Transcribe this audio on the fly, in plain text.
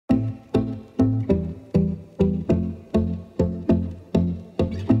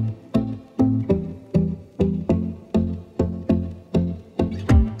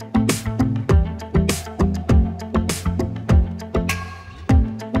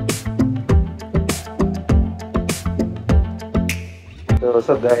So what's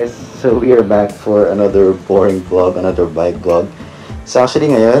up guys? So we are back for another boring vlog, another bike vlog. So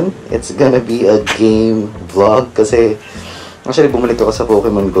actually ngayon, it's gonna be a game vlog kasi actually bumalik ako sa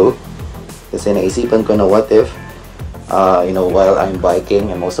Pokemon Go. Kasi naisipan ko na what if, while I'm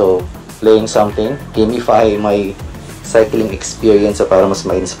biking, I'm also playing something, gamify my cycling experience so para mas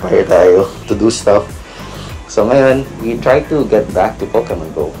ma-inspire tayo to do stuff. So ngayon, we try to get back to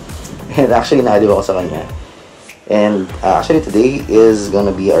Pokemon Go. And actually naaliw ako sa kanya. And actually today is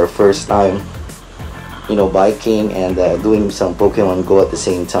gonna be our first time, biking and doing some Pokemon Go at the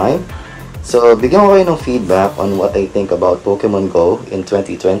same time. So bigyan ko kayo ng feedback on what I think about Pokemon Go in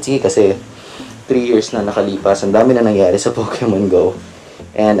 2020 kasi 3 years na nakalipas, ang dami na nangyari sa Pokemon Go.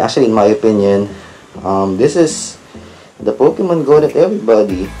 And actually in my opinion, this is the Pokemon Go that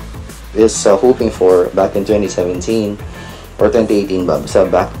everybody is hoping for back in 2017 or 2018 ba, basta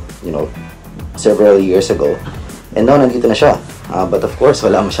back, several years ago. And now, nandito na siya. But of course,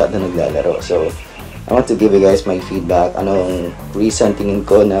 wala masyado naglalaro. So, I want to give you guys my feedback. Anong recent tingin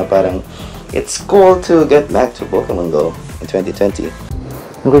ko na parang it's cool to get back to Pokemon Go in 2020.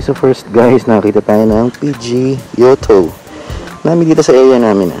 Okay, so first guys, nakita tayo ng PG Yoto. Namin dito sa area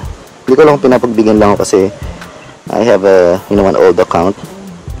namin. Hindi ko lang pinapagbigyan lang ako kasi I have an old account.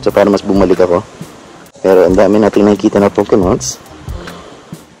 So, para mas bumalik ako. Pero ang dami natin nakikita na Pokemons.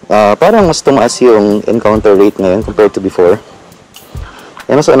 Parang mas tumaas yung encounter rate ngayon compared to before.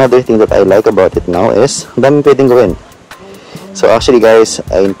 And also another thing that I like about it now is ang daming pwedeng gawin. So actually guys,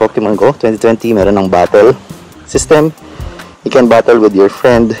 in Pokemon Go 2020 meron ng battle system. You can battle with your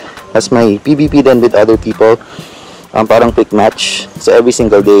friend. As may PvP then with other people. Parang quick match. So every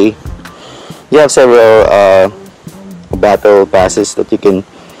single day you have several battle passes that you can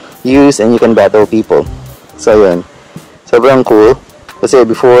use and you can battle people. So yun, sobrang cool. Kasi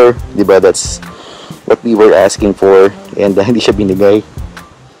before, diba, that's what we were asking for and hindi siya binigay.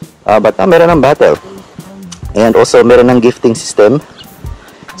 But meron ng battle. And also, meron ng gifting system.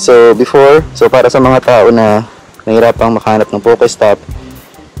 So, before, para sa mga tao na nahirapang makahanap ng Pokestop,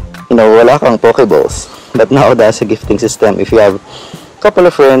 wala kang Pokeballs. But now, dahil sa gifting system, if you have a couple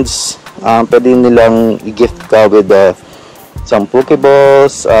of friends, pwede nilang i-gift ka with some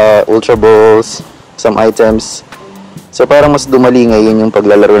Pokeballs, Ultra Balls, some items. So parang mas dumali ngayon yung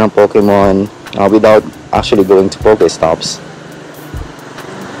paglalaro ng Pokemon without actually going to Pokestops.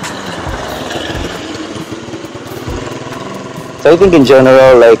 So I think in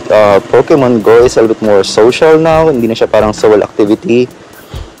general, like Pokemon Go is a little bit more social now. Hindi na siya parang sole activity.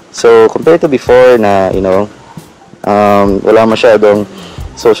 So compared to before na, wala masyadong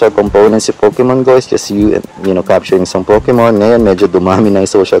social components si Pokemon Go. It's just you capturing some Pokemon. Ngayon medyo dumami na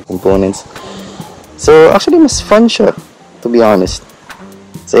yung social components. So, actually, mas fun siya, to be honest.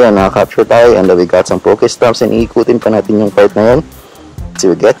 So, yan, nakaka-capture tayo and we got some Pokestops and iikutin pa natin yung part na yan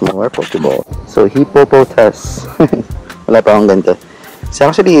to get more Pokeball. So, Hippopotas. Wala pa akong ganito.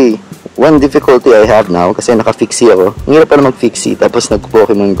 So, actually, one difficulty I have now, kasi naka-fixie ako. Ang hirap pa na mag-fixie, tapos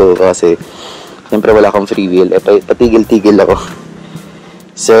nag-Pokemon Go kasi siyempre wala akong free will. Patigil-tigil ako.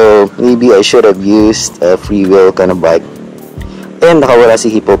 So, maybe I should have used a free will kind of bike. And nakawala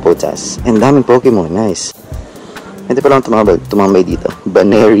si Hippopotas. And daming Pokemon. Nice. Hindi pa lang tumambay dito.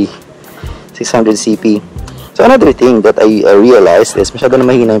 Baneri. 600 CP. So another thing that I realized is masyado na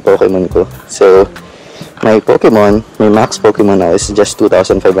mahina yung Pokemon ko. So my max Pokemon now is just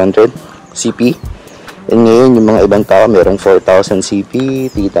 2,500 CP. And ngayon yung mga ibang tao merong 4,000 CP,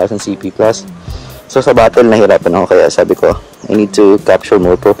 3,000 CP plus. So sa battle nahirapan ako kaya sabi ko I need to capture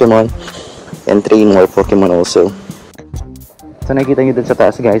more Pokemon and train more Pokemon also. So nakikita nyo dun sa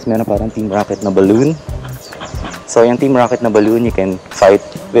taas guys, meron parang Team Rocket na balloon. So yung Team Rocket na balloon, you can fight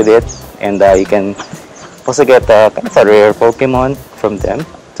with it. And you can also get kind of a rare Pokemon from them.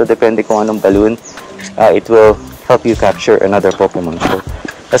 So depende kung anong balloon, it will help you capture another Pokemon. So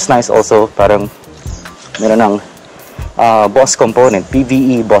that's nice also, parang meron ng boss component,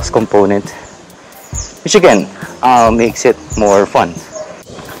 PvE boss component. Which again, makes it more fun.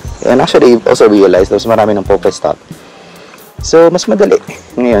 And actually, also realized there's marami ng Pokestop. So, mas madali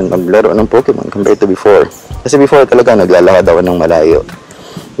ngayon maglaro ng Pokemon compared to before. Kasi before talaga naglalakad ako ng malayo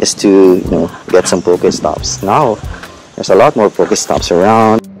just to, get some Pokestops. Now, there's a lot more Pokestops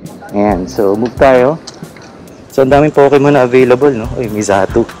around. And so, move tayo. So, ang daming Pokemon na available, no? Uy, may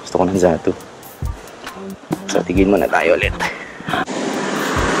Zatu. Gusto ko ng Zatu. So, tigil muna tayo ulit.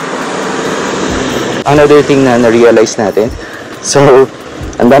 Another thing na na-realize natin. So,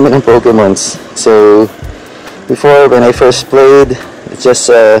 ang dami ng Pokemons. So, before, when I first played, it's just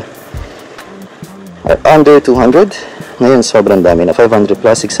under 200. Ngayon, sobrang dami na. 500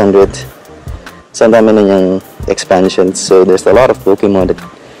 plus, 600. So, ang dami na niyang expansions. So, there's a lot of Pokemon that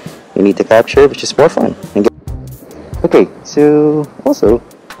you need to capture, which is more fun. Okay, so also,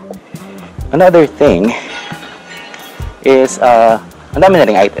 another thing is, ang dami na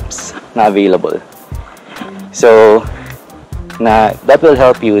ring items na available. So, that will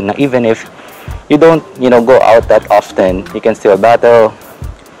help you na even if you don't, go out that often, you can still battle.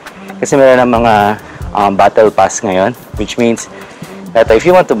 Kasi meron ng mga battle pass ngayon, which means that if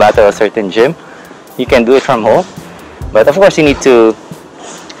you want to battle a certain gym, you can do it from home. But of course, you need to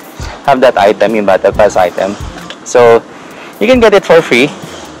have that item, yung battle pass item. So, you can get it for free,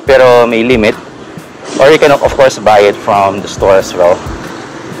 pero may limit. Or you can of course buy it from the store as well.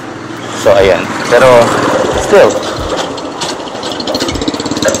 So, ayan. Pero, still,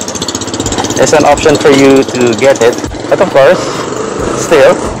 there's an option for you to get it. But of course,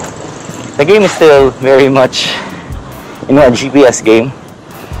 still, the game is still very much, a GPS game.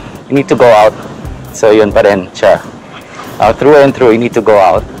 You need to go out. So, yun pa rin siya. Through and through, you need to go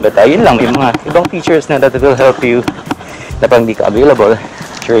out. But yun lang, yung mga ibang features na that will help you na pang di ka available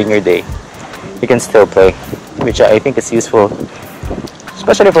during your day. You can still play, which I think is useful,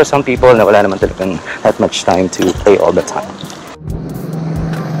 especially for some people na wala naman talagang that much time to play all the time.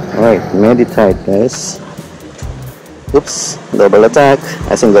 Alright, meditate guys. Oops, double attack.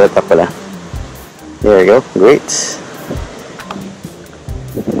 Single attack pala. There you go, great.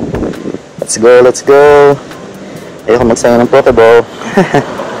 Let's go. Ayoko magsayang ng Pokeball.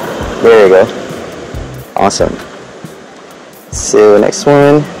 There you go. Awesome. So, next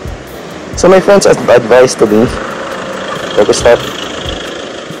one. So, my friends advised to me Pokestop.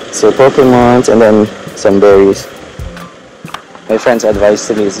 So, Pokemons and then some berries. My friends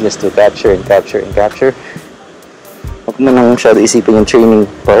advised to me is just to capture and capture and capture. Huwag mo nang masyado isipin yung training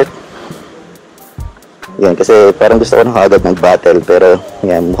part. Yan, kasi parang gusto ko na agad mag-battle, pero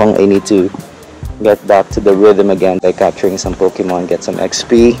yan, mukhang I need to get back to the rhythm again by capturing some Pokemon, get some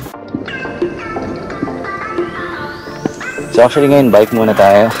XP. So actually ngayon, bike muna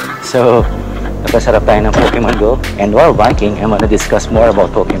tayo. So, napasarap tayo ng Pokemon Go. And while biking, I'm gonna discuss more about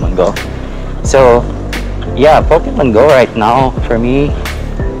Pokemon Go. So, yeah, Pokemon Go right now, for me,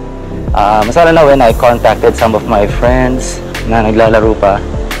 masala na when I contacted some of my friends na naglalaro pa.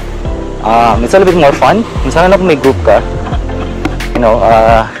 It's a little bit more fun. Masala na kung may group ka.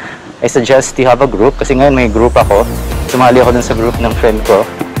 I suggest you have a group kasi ngayon may group ako. Sumali ako dun sa group ng friend ko.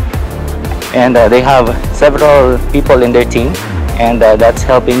 And they have several people in their team. And that's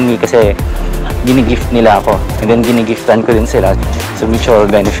helping me kasi ginigift nila ako. And then ginigiftan ko din sila. So mutual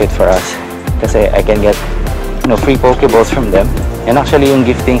benefit for us. Kasi I can get free Pokeballs from them. And actually yung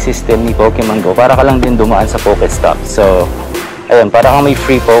gifting system ni Pokemon Go, para ka lang din dumaan sa Pokestop. So, ayun, para kang may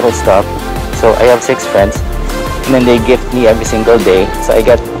free Pokestop. So, I have 6 friends. And then they gift me every single day. So, I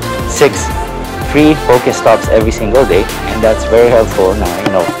get 6 free Pokestops every single day. And that's very helpful na,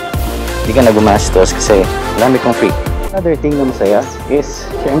 hindi ka na gumastos kasi marami kong free. Another thing na masaya is,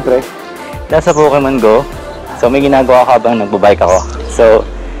 syempre, nasa Pokemon Go. So, may ginagawa ka habang nagbabike ako. So,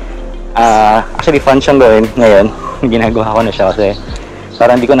 actually fun siyang gawin ngayon. Ginagawa ko na siya kasi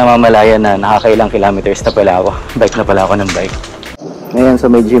parang hindi ko namamalayan na nakakailang kilometers na pala ako. Bike na pala ako ng bike. Ngayon, so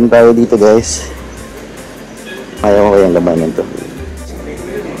may gym tayo dito guys. Ayaw ko kayang labanan to.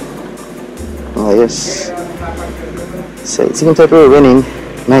 Ayos. So, it seems like we're winning.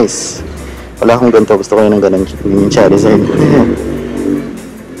 Nice. Wala akong ganito. Gusto ko yun ng ganun. Yung Charizard.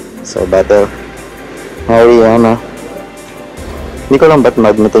 So, battle. Mariana. Hindi ko lang ba't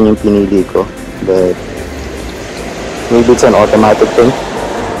Magneton yung pinili ko. But, maybe it's an automatic thing.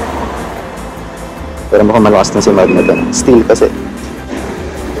 Pero mukhang malakas na si Magneton. Steel kasi.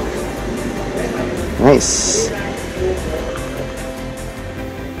 Nice.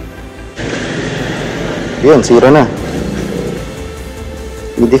 Yun, 0 na.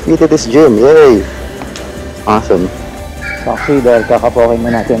 We defeated this gym. Yay! Awesome. So actually, dahil kakapokin mo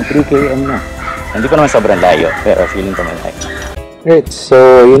natin, 3km na. Hindi ko naman sobrang layo, pero feeling ko malayo. Great,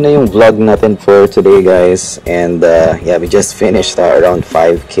 so yun na yung vlog natin for today guys. And yeah, we just finished around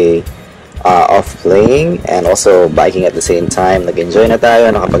 5k of playing and also biking at the same time. Nag-enjoy na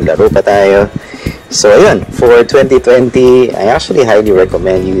tayo, nakapaglaro pa tayo. So ayun, for 2020, I actually highly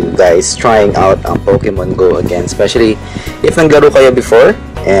recommend you guys trying out ang Pokemon Go again, especially if nanglaro kayo before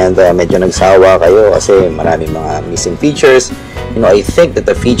and medyo nagsawa kayo kasi maraming mga missing features. I think that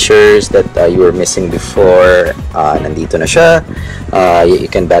the features that you were missing before, nandito na siya. You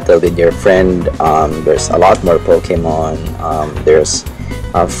can battle with your friend. There's a lot more Pokemon. There's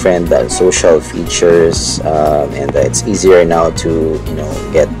friend social features, and it's easier now to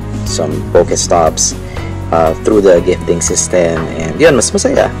get some Pokestops through the gifting system, and yun, mas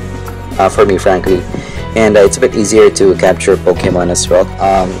masaya. for me, frankly. And it's a bit easier to capture Pokemon as well.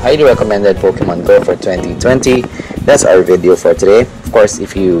 Highly recommended Pokemon Go for 2020. That's our video for today. Of course,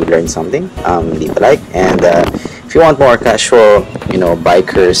 if you learned something, leave a like. And if you want more casual,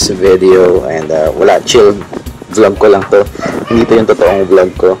 bikers video and wala, chill vlog ko lang to. Hindi to yung totoong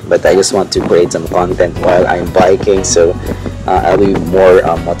vlog ko, but I just want to create some content while I'm biking, so I'll be more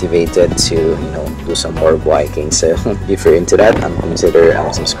motivated to do some more biking. So if you're into that, consider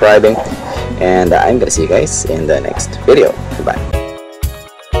subscribing, and I'm gonna see you guys in the next video. Goodbye.